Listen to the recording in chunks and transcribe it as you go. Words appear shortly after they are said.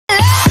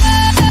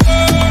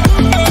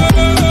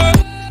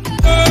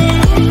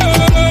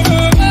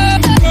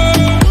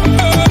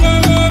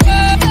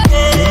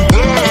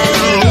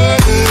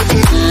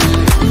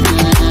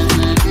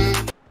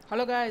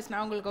guys,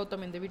 நான் உங்களுக்கு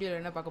கௌதம். இந்த வீடியோவில்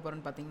என்ன பார்க்க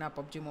போகிறேன்னு பார்த்தீங்கன்னா,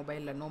 பப்ஜி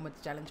மொபைலில் நோ மேட்ச்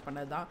சேலஞ்ச்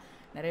பண்ணது தான்.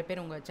 நிறைய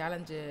பேர் உங்கள்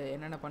சேலஞ்சு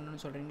என்னென்ன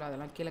பண்ணணும்னு சொல்கிறீங்களோ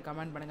அதெல்லாம் கீழே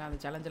கமெண்ட் பண்ணுங்கள். அந்த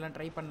சேலஞ்செல்லாம்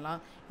ட்ரை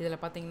பண்ணலாம். இதில்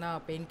பார்த்தீங்கன்னா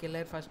pain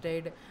killer, first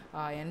eight,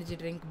 energy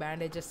drink,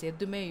 bandages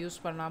எதுவுமே யூஸ்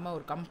பண்ணாமல்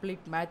ஒரு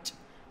கம்ப்ளீட் மேட்ச்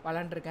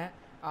விளாண்டுருக்கேன்.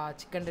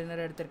 சிக்கன்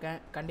டின்னர்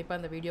எடுத்திருக்கேன். கண்டிப்பாக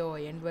இந்த வீடியோ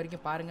எண்ட்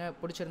வரைக்கும் பாருங்கள்.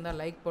 பிடிச்சிருந்தா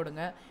லைக்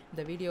போடுங்க.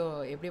 இந்த வீடியோ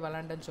எப்படி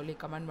விளாண்டுன்னு சொல்லி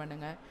கமெண்ட்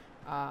பண்ணுங்கள்.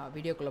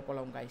 வீடியோக்குள்ளே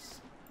போகலாம் guys.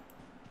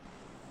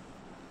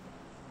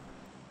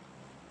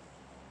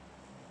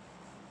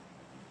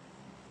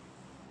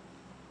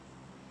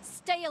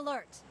 Stay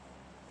alert.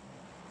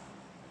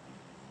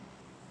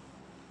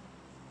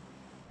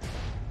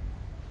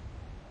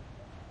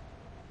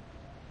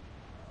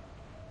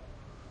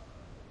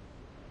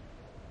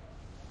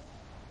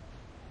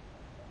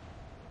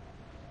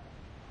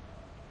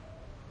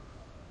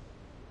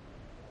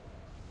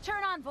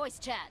 Turn on voice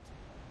chat.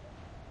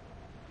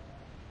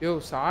 Yo,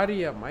 sorry,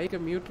 mic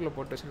mute la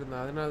போட்டு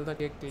வச்சிருந்தேன். அதனால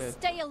தான் கேக்கல.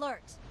 Stay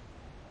alert.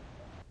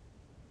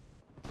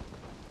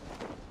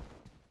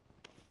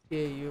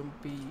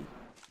 AMP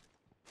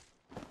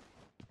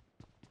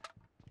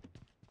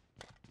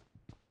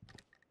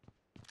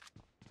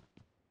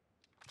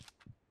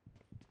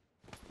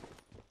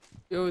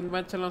யோ இந்த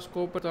மேட்ச் எல்லாம்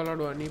ஸ்கோப் எடுத்து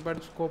விளாடுவா. நீ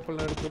பாட்டு ஸ்கோப்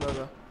எல்லாம்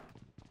எடுத்துடாதா.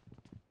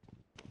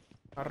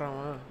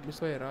 வர்றாமா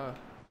miss Aayira.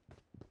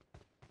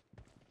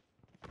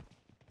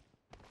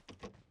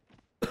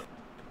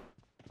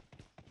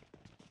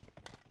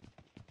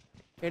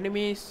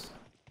 Enemies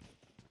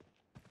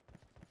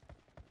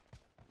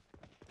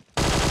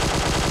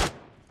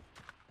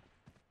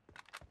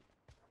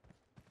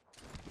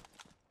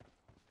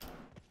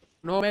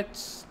no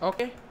match.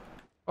 Okay,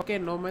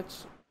 no match.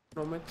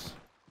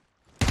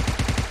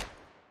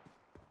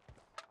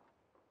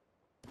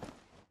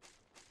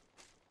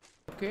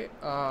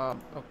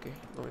 Okay,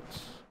 no match.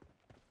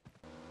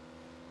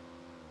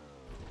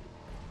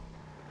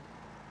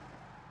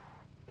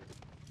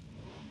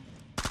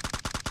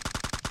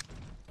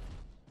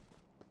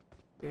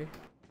 Okay,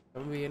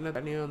 தம்பி என்ன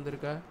தனியா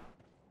வந்திருக்கா?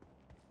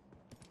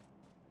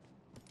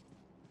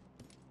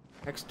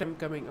 Next time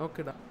coming.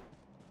 Okay டா.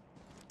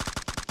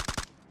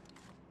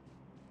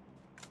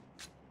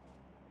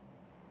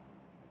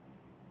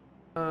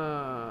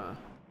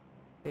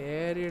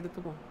 ஏறி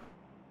எடுத்துப்போம்.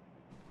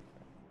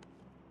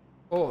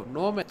 Oh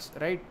no match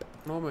right.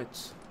 No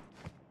match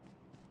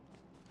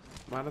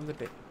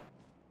மறந்துட்டேன்.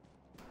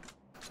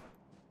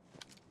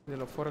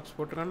 இதில் 4x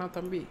போட்டுருக்கானா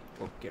தம்பி?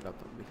 ஓகேடா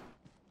தம்பி.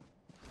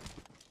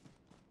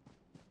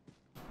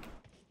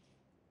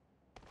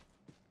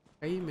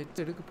 கை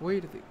மெச் எடுக்க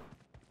போயிடுது.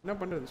 என்ன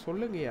பண்ணுறது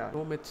சொல்லுங்கய்யா.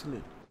 நோ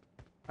மேட்ச்னு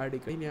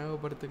அடிக்கடி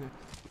ஞாபகப்படுத்துங்க.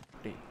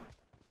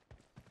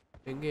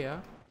 எங்கேயா?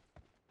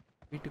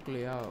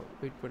 வீட்டுக்குள்ளையா?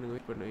 வெயிட்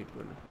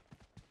பண்ணு.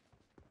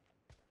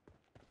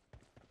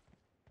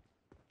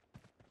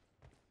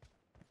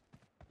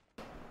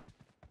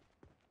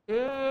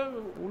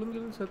 உளுந்து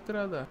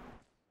செத்துறாதா.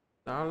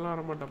 நான்லாம்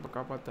வரமாட்டேன்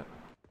காப்பாத்த.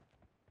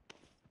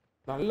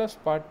 நல்ல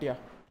ஸ்பாட்டியா.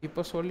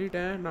 இப்போ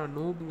சொல்லிட்டேன் நான்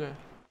நூபுங்க.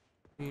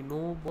 நீ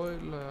நூபோ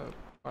இல்லை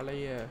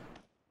பழைய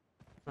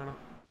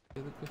வேணாம்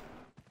எதுக்கு.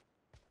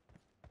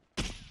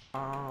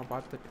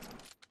 பார்த்துட்டு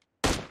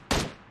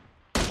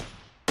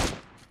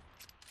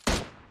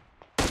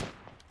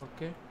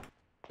ஓகே.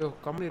 யோ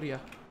கம்மிரியா.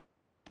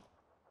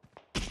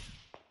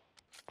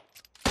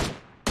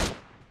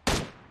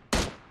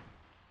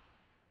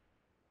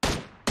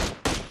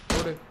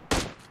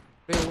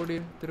 ஓடி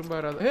திரும்ப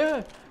வராது.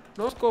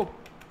 நோ ஸ்கோப்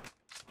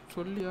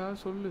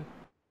சொல்லு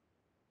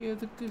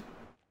எதுக்கு.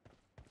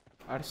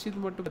 அர்ஷித்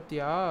மட்டும்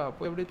பத்தியா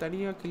போய் அப்படியே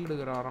தனியாக கில்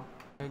எடுக்கிறாராம்.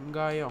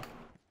 வெங்காயம்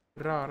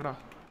ரா.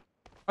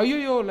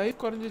 ஐயோ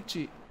லைஃப்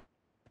குறைஞ்சிச்சு.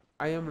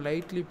 ஐ ஆம்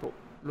lightly bro.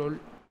 Lol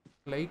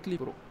lightly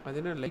bro. அது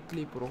என்ன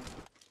லைட்லி ப்ரோ?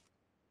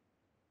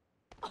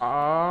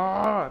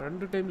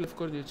 2 time life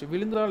குறைஞ்சிச்சு.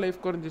 விழுந்தா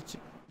லைஃப் குறைஞ்சிச்சு.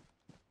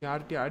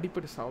 யார்கிட்டயும்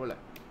அடிப்பட்டு சாவல.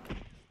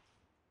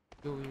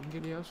 யோ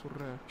எங்கேயா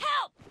சொல்ற?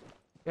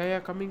 ஏயா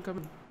கம்மிங்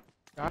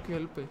யாருக்கு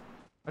ஹெல்ப்பு?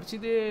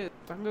 அடிச்சதே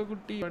தங்க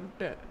குட்டி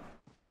வந்துட்டேன்.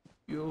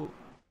 யோ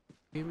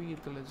கேமிங்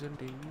இருக்கு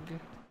லெஜெண்ட்.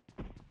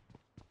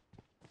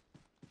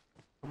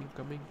 எங்க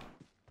கம்மிங்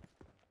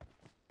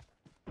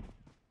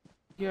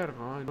இங்கேயா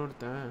இருக்கான்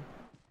இன்னொருத்தன்.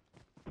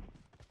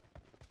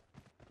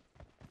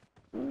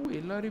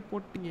 எல்லாரையும்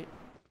போட்டீங்க.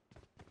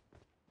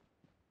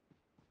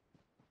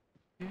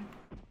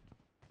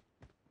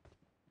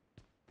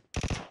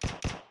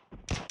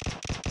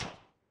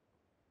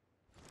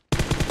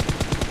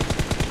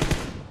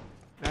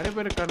 நிறைய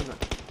பேர் இருக்கானுங்க.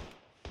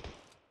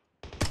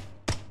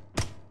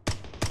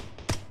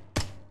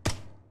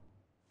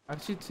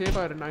 அர்ஷித்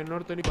சேஃபாரு. நான்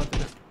இன்னொரு தண்ணி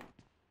பார்த்துட்டேன்.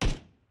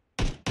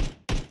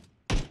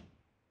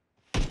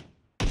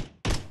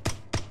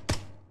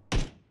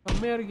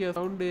 செம்மையா இருக்கியா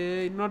சவுண்டு.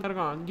 இன்னொருத்த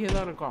இருக்கான் அங்கேயே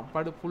தான்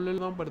இருக்கான்.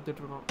 புல்லில் தான்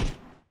படுத்துட்டு இருக்கான்.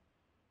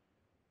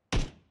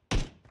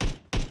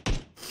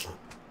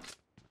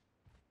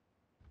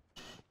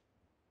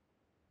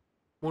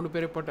 மூணு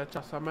பேரை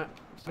போட்டாச்சா? செம.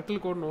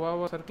 சர்க்கிள் ஓடணும். வா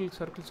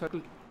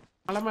சர்க்கிள்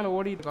மலை மேலே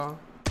ஓடிட்டு இருக்கான்.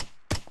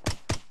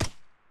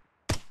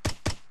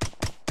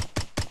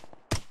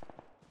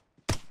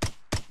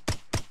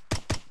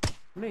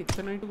 என்ன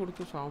இத்தனை நைட்டு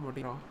கொடுத்து சாக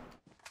மாட்டேங்கிறான்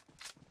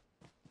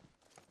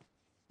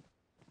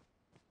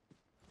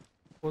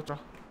போச்சா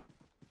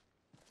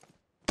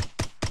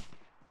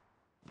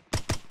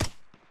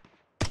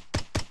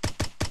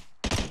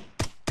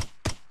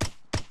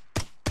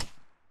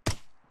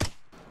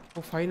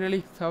Oh,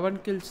 finally, 7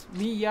 kills.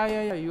 Me,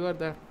 yeah, you are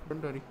there.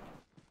 Don't worry.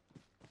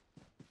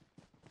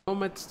 So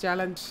much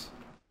challenge.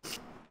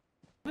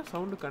 What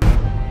sound can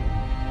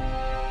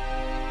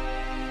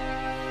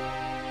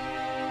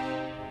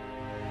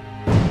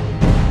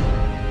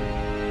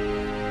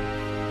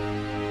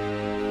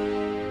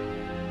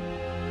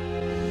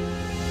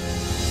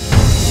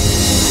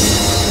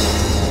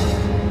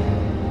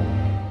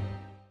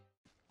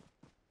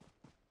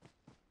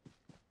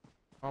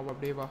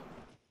அப்படியே வா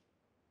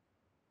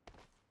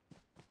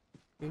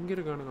எங்க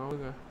இருக்கானுங்க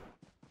அவங்க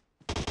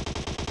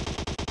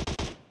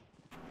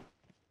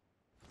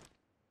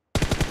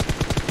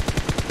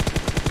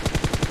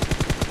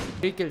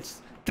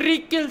த்ரீ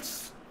கில்ஸ்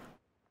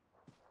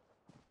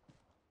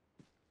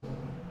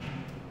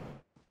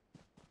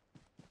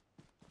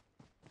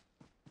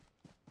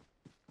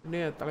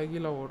என்ன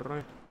தலைகீழ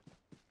ஓடுறேன்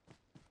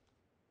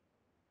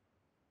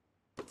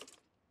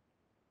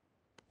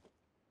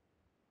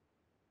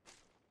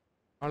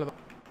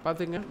அவ்வளோதான்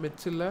பார்த்துங்க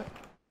மெட்ஸ் இல்லை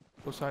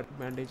சாரி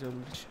பேண்டேஜ்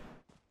வந்துருச்சு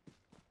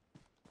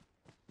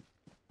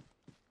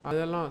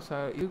அதெல்லாம்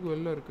இதுக்கு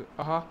வெளில இருக்கு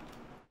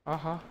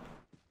ஆஹா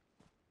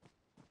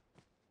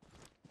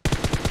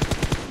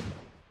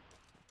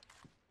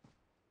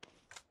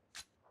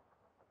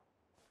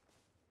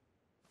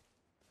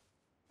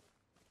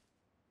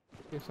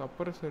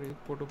சப்பரை சரி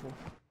போட்டுப்போம்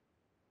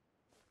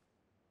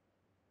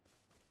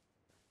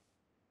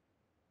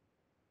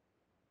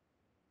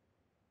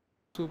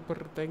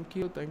super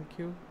thank you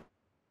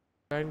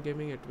Giant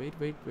gaming at wait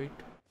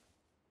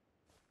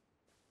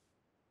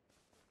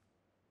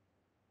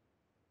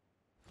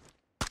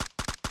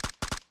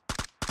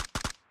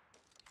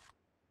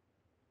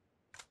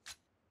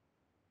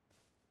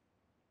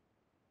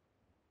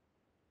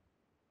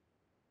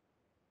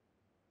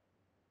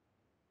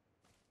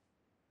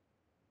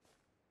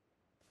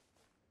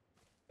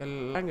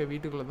எல்லாம் எங்கள்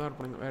வீட்டுக்குள்ளே தான்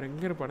இருப்பானுங்க வேற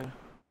எங்கே இருப்பானுங்க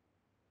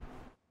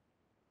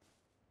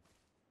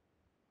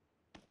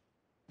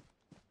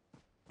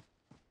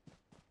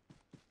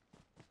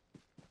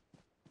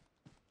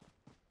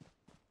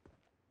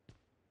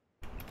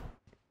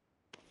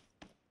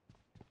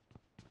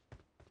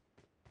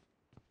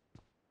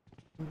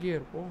இங்கேயே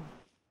இருப்போம்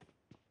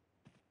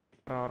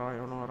வரான்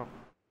எவனோ வரான்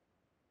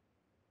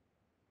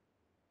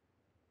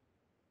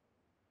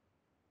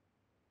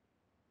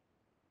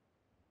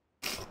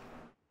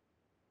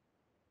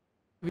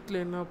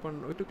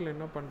வீட்டுக்குள்ள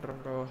என்ன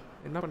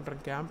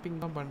பண்ணுறேன்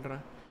கேம்பிங் தான்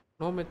பண்ணுறேன்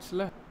நோ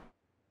மேட்ச்ல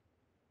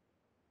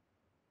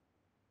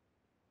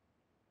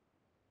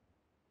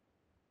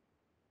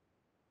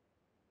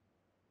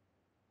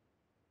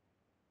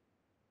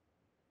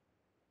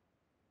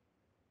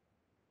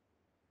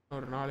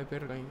ஒரு 4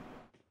 பேர் இருக்காங்க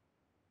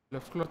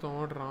லெஃப்ட்ல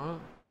ஓடுறான்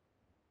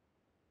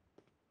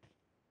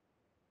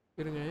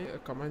இருங்க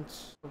comments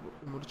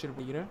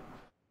முடிச்சிருப்பீங்க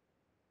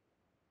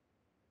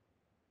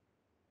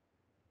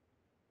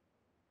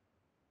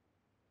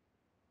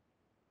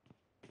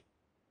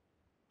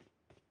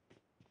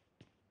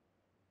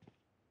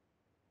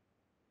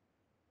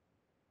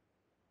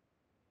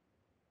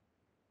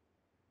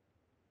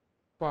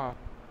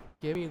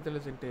gaming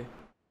intelligent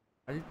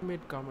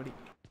ultimate comedy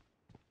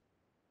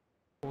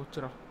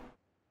போச்சுரா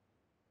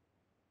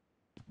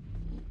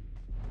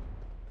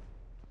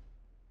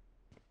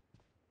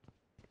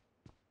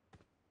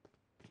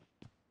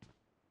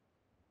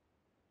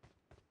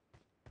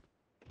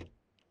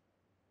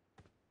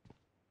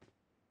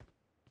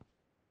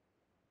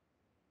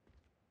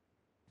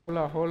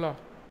ஹோலா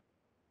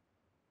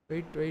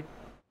வெயிட்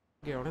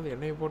இங்கே அவனது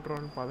எண்ணெயை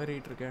போட்டுருவான்னு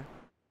பதறிட்டு இருக்கேன்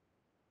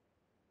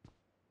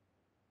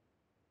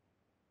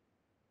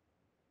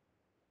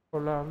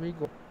ஹோலா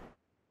அமிகோ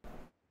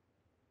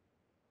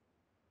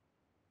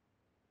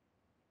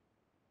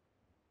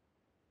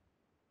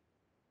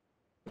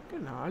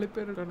நாலு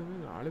பேர் இருக்கானுங்க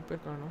 4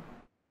 பேர் காணும்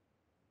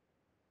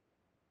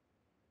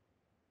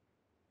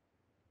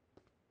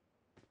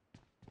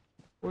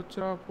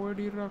போச்சா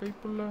போயிடுறா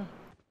கைப்புள்ள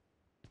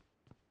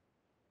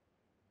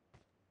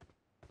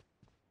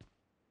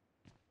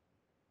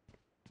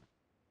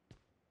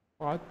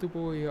பார்த்து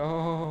போயா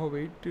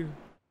வெயிட்டு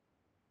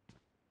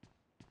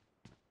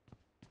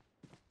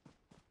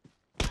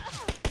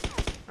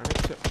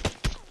நினைச்சேன்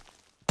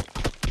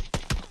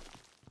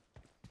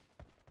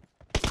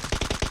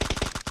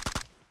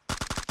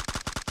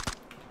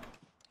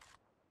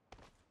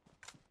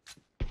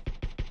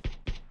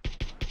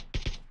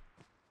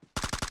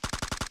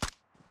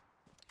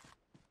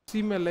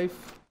See my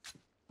life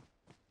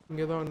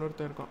இங்கே தான்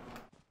இன்னொருத்தன் இருக்கான்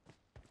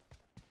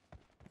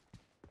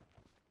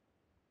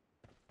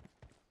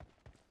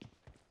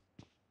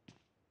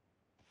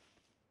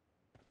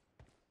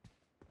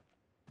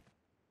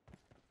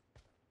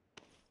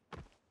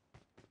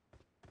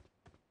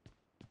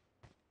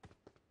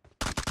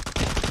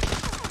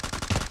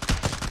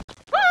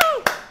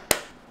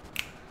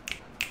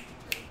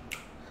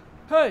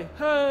Hey.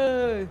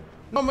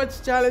 How much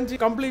challenge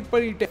complete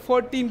பண்ணிட்டேன்.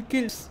 14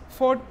 kills.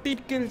 14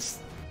 kills.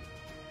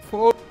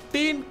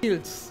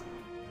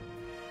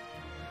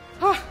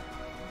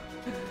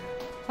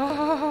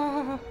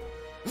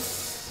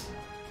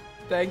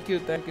 Thank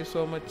you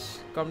so much.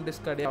 Come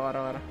discard வர.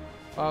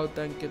 Wow,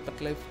 thank you.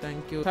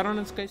 Thank you.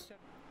 Saranan Sky.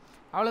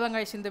 அவ்வளோதான்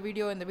கைஸ் இந்த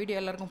வீடியோ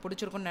எல்லாருக்கும்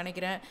பிடிச்சிருக்குன்னு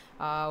நினைக்கிறேன்.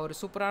 ஒரு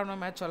சூப்பரான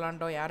மேட்ச்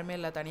விளாண்டோம். யாருமே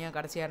இல்லை, தனியாக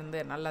கடைசியாக இருந்து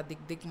நல்லா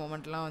திக்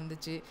மொமெண்ட்லாம்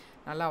வந்துச்சு.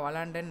 நல்லா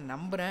விளாண்டேன்னு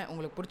நம்புகிறேன்.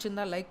 உங்களுக்கு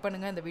பிடிச்சிருந்தா லைக்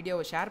பண்ணுங்கள், இந்த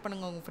வீடியோவை ஷேர்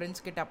பண்ணுங்கள் உங்கள்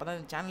ஃப்ரெண்ட்ஸ் கிட்ட. அப்போ தான்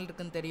இந்த சேனல்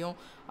இருக்குன்னு தெரியும்.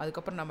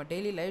 அதுக்கப்புறம் நம்ம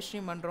டெய்லி லைவ்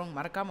ஸ்ட்ரீம் பண்ணுறோம்,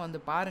 மறக்காமல்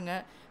வந்து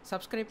பாருங்கள்.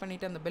 சப்ஸ்கிரைப்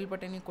பண்ணிவிட்டு அந்த பெல்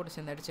பட்டனையும் கூட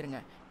சேர்ந்து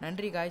அடிச்சிருங்க.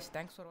 நன்றி காய்ஸ்,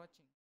 தேங்க்ஸ் ஃபார் வாட்சிங்.